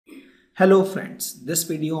Hello friends, this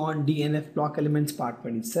video on DNF block elements part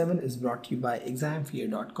 27 is brought to you by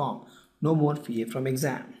examfear.com. No more fear from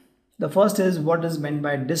exam. The first is what is meant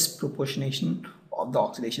by disproportionation of the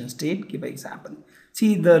oxidation state. Give an example.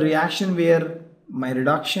 See the reaction where my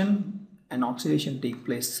reduction and oxidation take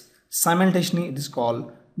place simultaneously, it is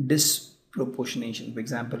called disproportionation. For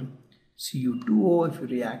example, Cu2O, if you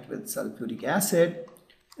react with sulfuric acid,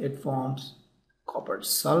 it forms copper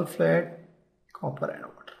sulfate, copper and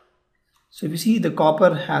water. So if you see, the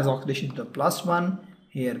copper has oxidation to +1,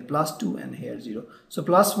 here +2 and here 0. So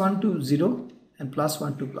 +1 to 0 and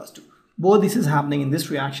 +1 to +2. Both this is happening in this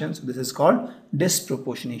reaction. So this is called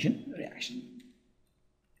disproportionation reaction.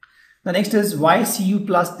 The next is why Cu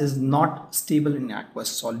plus is not stable in aqueous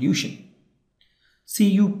solution.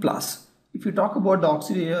 Cu plus. If you talk about the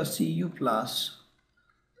oxidator Cu plus,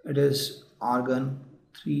 it is argon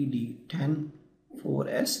 3D10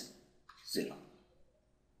 4s0.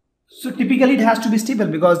 So typically it has to be stable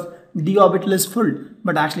because d orbital is full,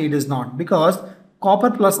 but actually it is not, because copper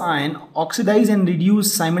plus iron oxidize and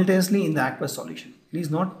reduce simultaneously in the aqueous solution. Please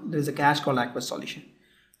note there is a catch called aqueous solution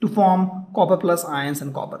to form copper plus ions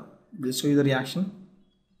and copper. We'll show you the reaction.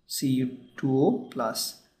 Cu2O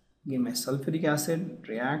plus give me sulfuric acid,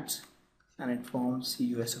 reacts and it forms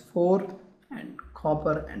CuSO4 and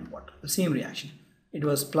copper and water. The same reaction. It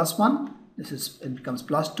was +1, it becomes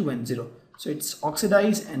 +2 and 0. So it's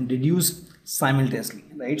oxidized and reduced simultaneously,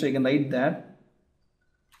 right? So you can write that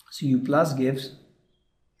Cu plus gives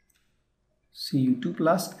Cu2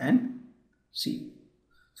 plus and Cu.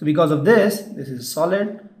 So because of this is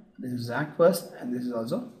solid, this is aqueous, and this is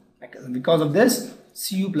also aqueous. And because of this,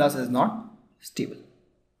 Cu plus is not stable.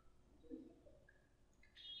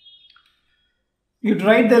 You'd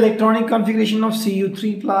write the electronic configuration of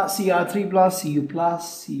Cu3 plus, Cr3 plus, Cu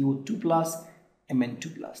plus, Cu2 plus,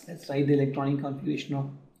 Mn2 plus. Let's write the electronic configuration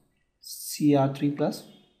of Cr3 plus.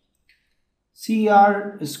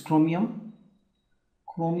 Cr is chromium.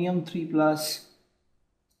 Chromium 3 plus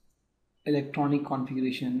electronic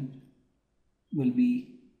configuration will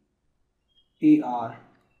be Ar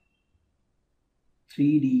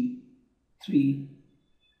 3D3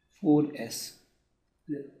 4s.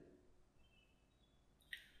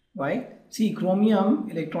 Why? See, chromium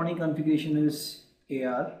electronic configuration is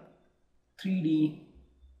Ar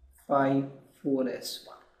 3D5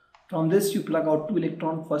 4s1. From this you plug out two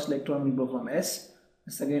electrons. First electron will go from s,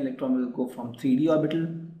 the second electron will go from 3d orbital,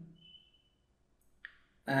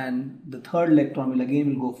 and the third electron will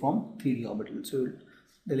again go from 3d orbital. So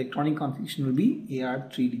the electronic configuration will be Ar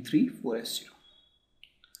 3D3 4s0.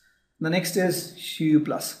 The next is Cu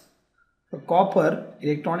plus. For copper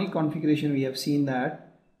electronic configuration, we have seen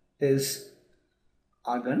that is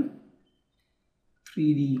argon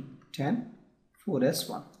 3D10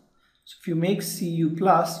 4s1. So if you make Cu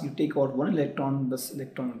plus, you take out one electron, this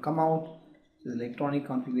electron will come out. So the electronic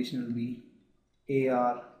configuration will be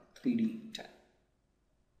Ar 3D10.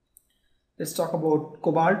 Let's talk about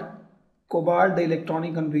cobalt. Cobalt, the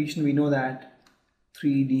electronic configuration, we know that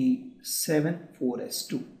 3D7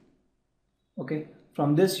 4s2. Okay,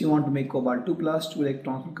 from this you want to make cobalt 2 plus, two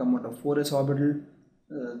electrons will come out of 4s orbital.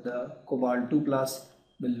 The cobalt 2 plus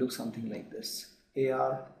will look something like this.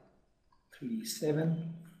 Ar 3D7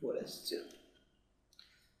 4s0.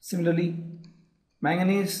 Similarly,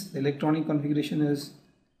 manganese, the electronic configuration is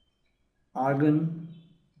argon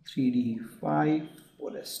 3D5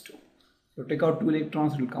 4s2. So take out two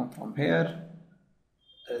electrons, it will come from here.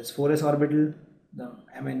 There is 4s orbital. The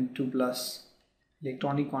Mn2 plus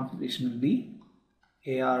electronic configuration will be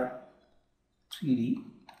Ar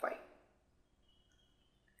 3D5.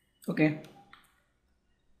 Okay.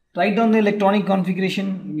 Write down the electronic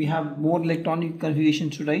configuration. We have more electronic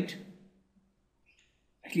configurations to write.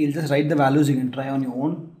 Actually, I'll just write the values. You can try on your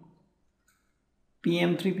own.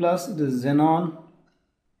 PM3 plus, it is xenon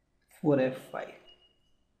 4f5.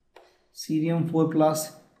 Cerium 4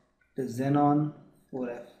 plus, it is xenon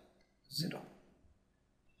 4f0.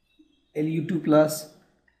 Lu2 plus,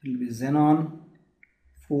 it will be xenon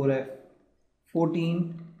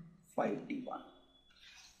 4f14 5d1.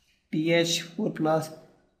 TH4 plus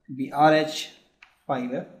will be RH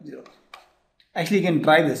 5f0. Actually, you can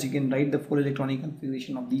try this. You can write the full electronic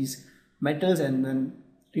configuration of these metals and then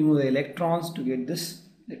remove the electrons to get this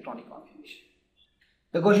electronic configuration.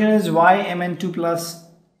 The question is why Mn2 plus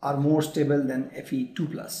are more stable than Fe2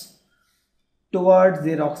 plus towards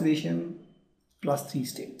their oxidation +3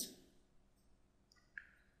 states.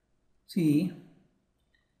 See,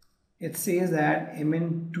 it says that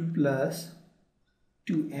Mn2 plus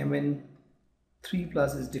to Mn3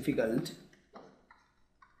 plus is difficult,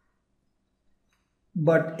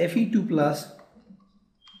 but Fe2 plus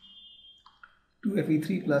to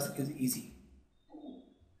Fe3 plus is easy.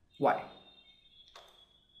 Why?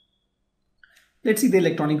 Let's see the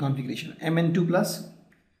electronic configuration. Mn2 plus,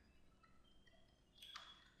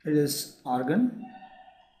 it is argon,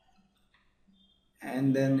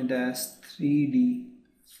 and then it has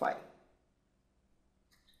 3d5.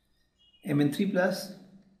 Mn3 plus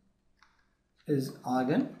is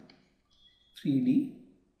argon, 3d4.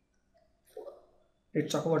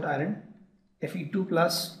 Let's talk about iron. Fe2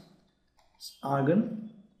 plus is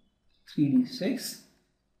argon, 3d6,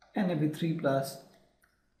 and Fe3 plus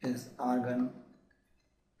is argon,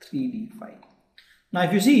 3d5. Now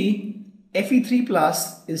if you see, Fe3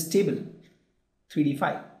 plus is stable,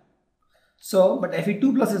 3d5. So, but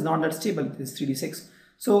Fe2 plus is not that stable, it is 3d6.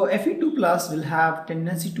 So Fe2 plus will have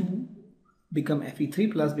tendency to become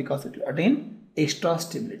Fe3 plus because it will attain extra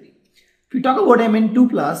stability. If we talk about Mn2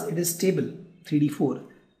 plus, it is stable, 3d4.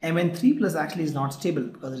 Mn3 plus actually is not stable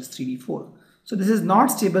because it is 3d4. So this is not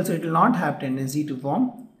stable, so it will not have tendency to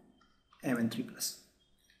form Mn3 plus.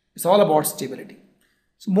 It's all about stability.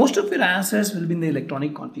 So most of your answers will be in the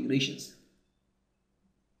electronic configurations.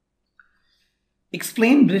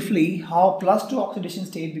 Explain briefly how +2 oxidation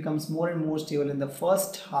state becomes more and more stable in the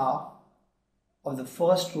first half of the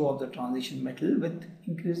first row of the transition metal with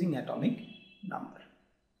increasing atomic number.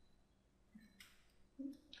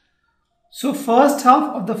 So first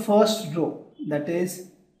half of the first row, that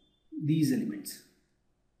is these elements.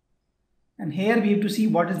 And here we have to see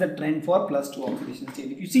what is the trend for +2 oxidation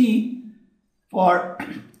state. If you see, for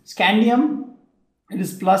scandium, it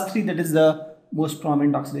is +3, that is the most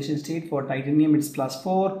prominent oxidation state. For titanium, it's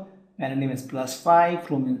 +4, vanadium is +5,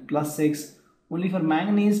 chromium is +6. Only for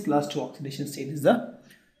manganese, +2 oxidation state is the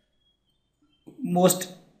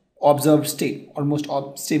most observed state or most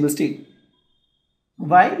stable state.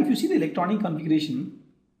 Why? If you see the electronic configuration,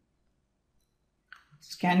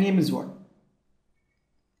 scandium is what?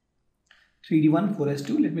 3d1,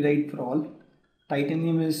 4s2. Let me write for all.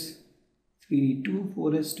 Titanium is 3d2,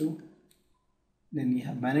 4s2. Then we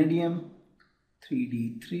have vanadium,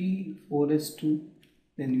 3d3, 4s2.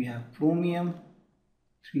 Then we have chromium,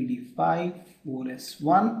 3d5,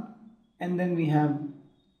 4s1. And then we have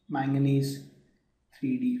manganese,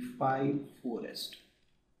 3d5, 4s2.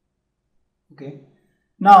 Okay.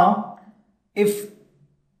 Now, if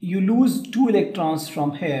you lose 2 electrons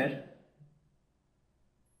from here,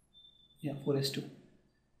 4s2.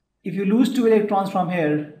 If you lose 2 electrons from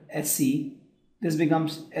here, Sc, this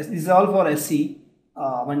becomes, this is all for Sc,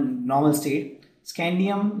 one normal state.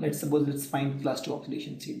 Scandium, let's find +2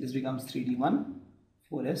 oxidation state. This becomes 3d1,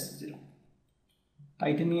 4s0.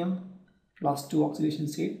 Titanium, +2 oxidation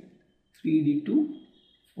state, 3d2,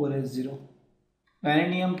 4s0.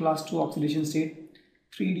 Vanadium, +2 oxidation state,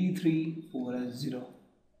 3d3, 4s0.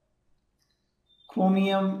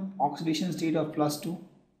 Chromium, oxidation state of +2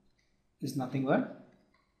 is nothing but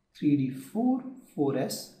 3d4,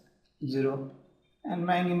 4s0. And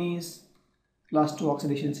manganese, +2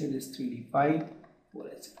 oxidation state is 3d5,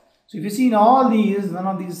 4s0. So if you see in all these, none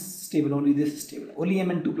of these is stable, only this is stable. Only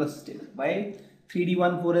Mn2 plus is stable. Why?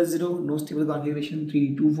 3d1, 4s0, no stable configuration.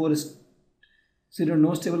 3d2, 4s0,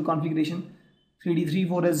 no stable configuration. 3d3,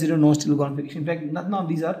 4s0, no stable configuration. In fact, none of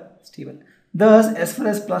these are stable. Thus, as far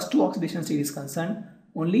as +2 oxidation state is concerned,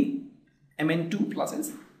 only Mn2 plus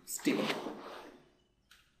is stable.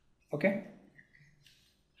 Okay.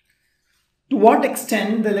 To what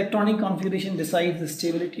extent the electronic configuration decides the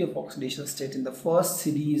stability of oxidation state in the first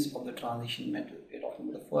series of the transition metal? We are talking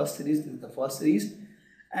about the first series. This is the first series.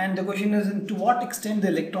 And the question is, to what extent the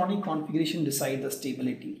electronic configuration decides the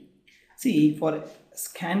stability? See, for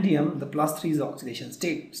scandium, the +3 is the oxidation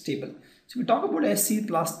state, stable. So we talk about Sc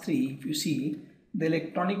 +3. If you see, the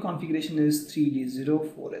electronic configuration is 3d0,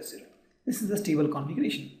 4s0. This is the stable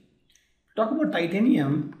configuration. If we talk about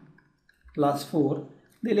titanium +4,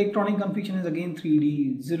 the electronic configuration is again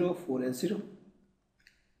 3d0, 4s0.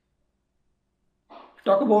 If we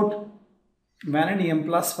talk about vanadium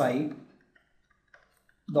 +5,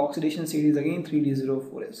 the oxidation state is again 3d0,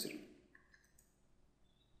 4s0.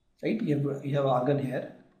 Right? You have argon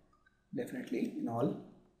here, definitely in all.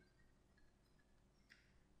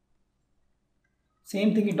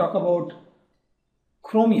 Same thing you talk about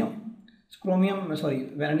chromium. So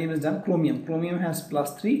vanadium is done. Chromium has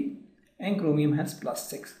 +3 and chromium has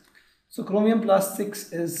 +6. So chromium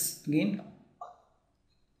 +6 is again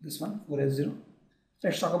this one, 4s0.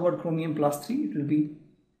 Let's talk about chromium +3. It will be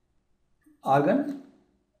argon,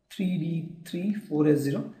 3d3,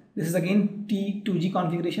 4s0. This is again T2G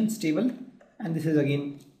configuration, stable, and this is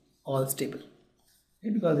again all stable, okay,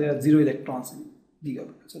 because there are 0 electrons in the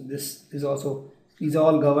orbital. So this is also, these are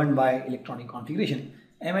all governed by electronic configuration.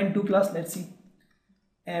 Mn2 plus, let's see.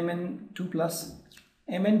 Mn2 plus.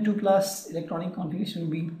 Mn2 plus electronic configuration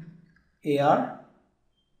will be AR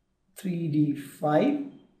 3d5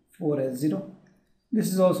 4s0.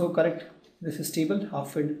 This is also correct. This is stable,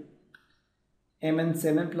 half filled.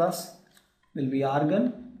 Mn7 plus will be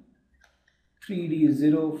argon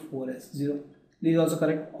 3d0 4s0. This is also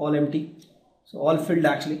correct, all empty, so all filled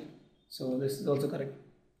actually, so this is also correct.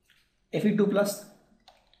 Fe2 plus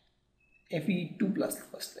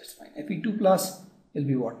first, that's fine. Fe2 plus will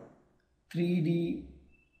be what?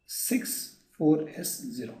 3d6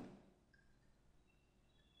 4s0.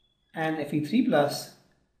 And Fe3 plus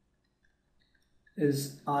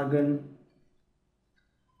is argon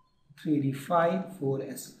 3d5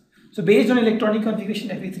 4s. So based on electronic configuration,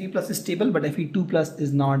 Fe3 plus is stable, but Fe2 plus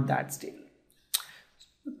is not that stable.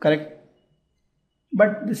 Correct?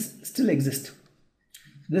 But this still exists.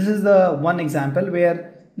 This is the one example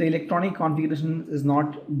where the electronic configuration is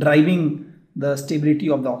not driving the stability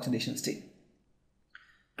of the oxidation state.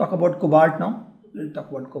 Talk about cobalt now. We'll talk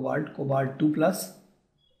about cobalt. Cobalt 2 plus,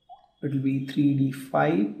 it will be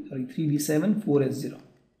 3d7 4s0.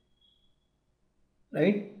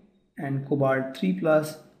 Right? And cobalt 3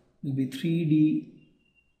 plus will be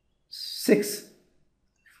 3d6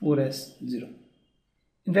 4s0.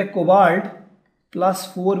 In fact, cobalt plus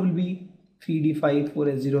 4 will be 3d5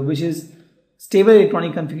 4s0, which is stable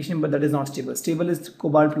electronic configuration, but that is not stable. Stable is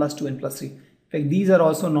cobalt plus 2 and plus 3. In fact, these are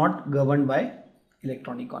also not governed by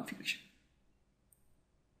electronic configuration.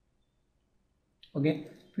 Okay,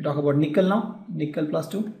 if we talk about nickel now, nickel plus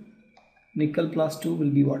 2. Nickel plus 2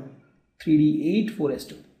 will be what? 3d8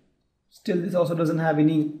 4s2. Still, this also doesn't have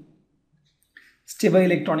any stable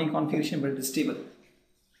electronic configuration, but it is stable.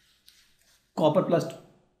 Copper plus 2.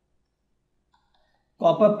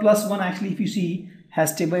 Copper plus 1 actually, if you see,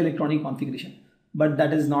 has stable electronic configuration, but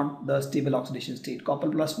that is not the stable oxidation state. Copper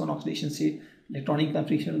plus 1 oxidation state, electronic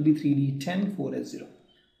configuration will be 3d10 4s0.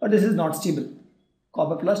 But this is not stable.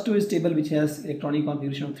 Copper plus 2 is stable, which has electronic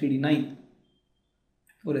configuration of 3d9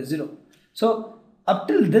 4s0. So up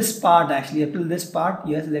till this part, yes,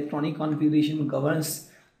 electronic configuration governs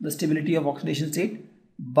the stability of oxidation state,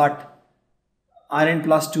 but iron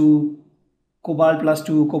plus 2, cobalt plus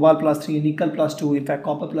 2, cobalt plus 3, nickel plus 2, in fact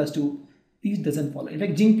copper plus 2, these doesn't follow. In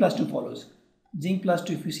fact, zinc plus 2 follows. Zinc plus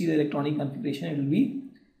 2, if you see the electronic configuration, it will be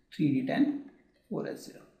 3d10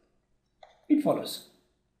 4s0. It follows.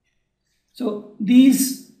 So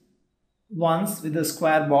these ones with the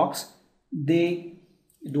square box, they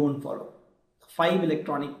don't follow. 5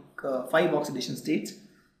 oxidation states: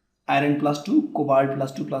 iron plus 2, cobalt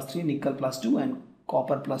plus 2 plus 3, nickel plus 2, and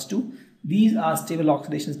copper plus 2. These are stable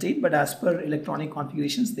oxidation state, but as per electronic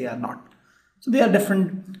configurations, they are not. So there are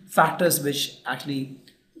different factors which actually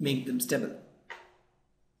make them stable.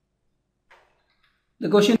 The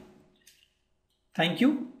question. Thank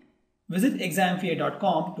you. Visit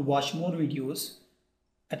examfear.com to watch more videos,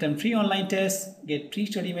 attempt free online tests, get free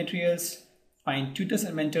study materials, find tutors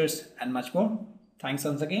and mentors, and much more. Thanks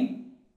once again.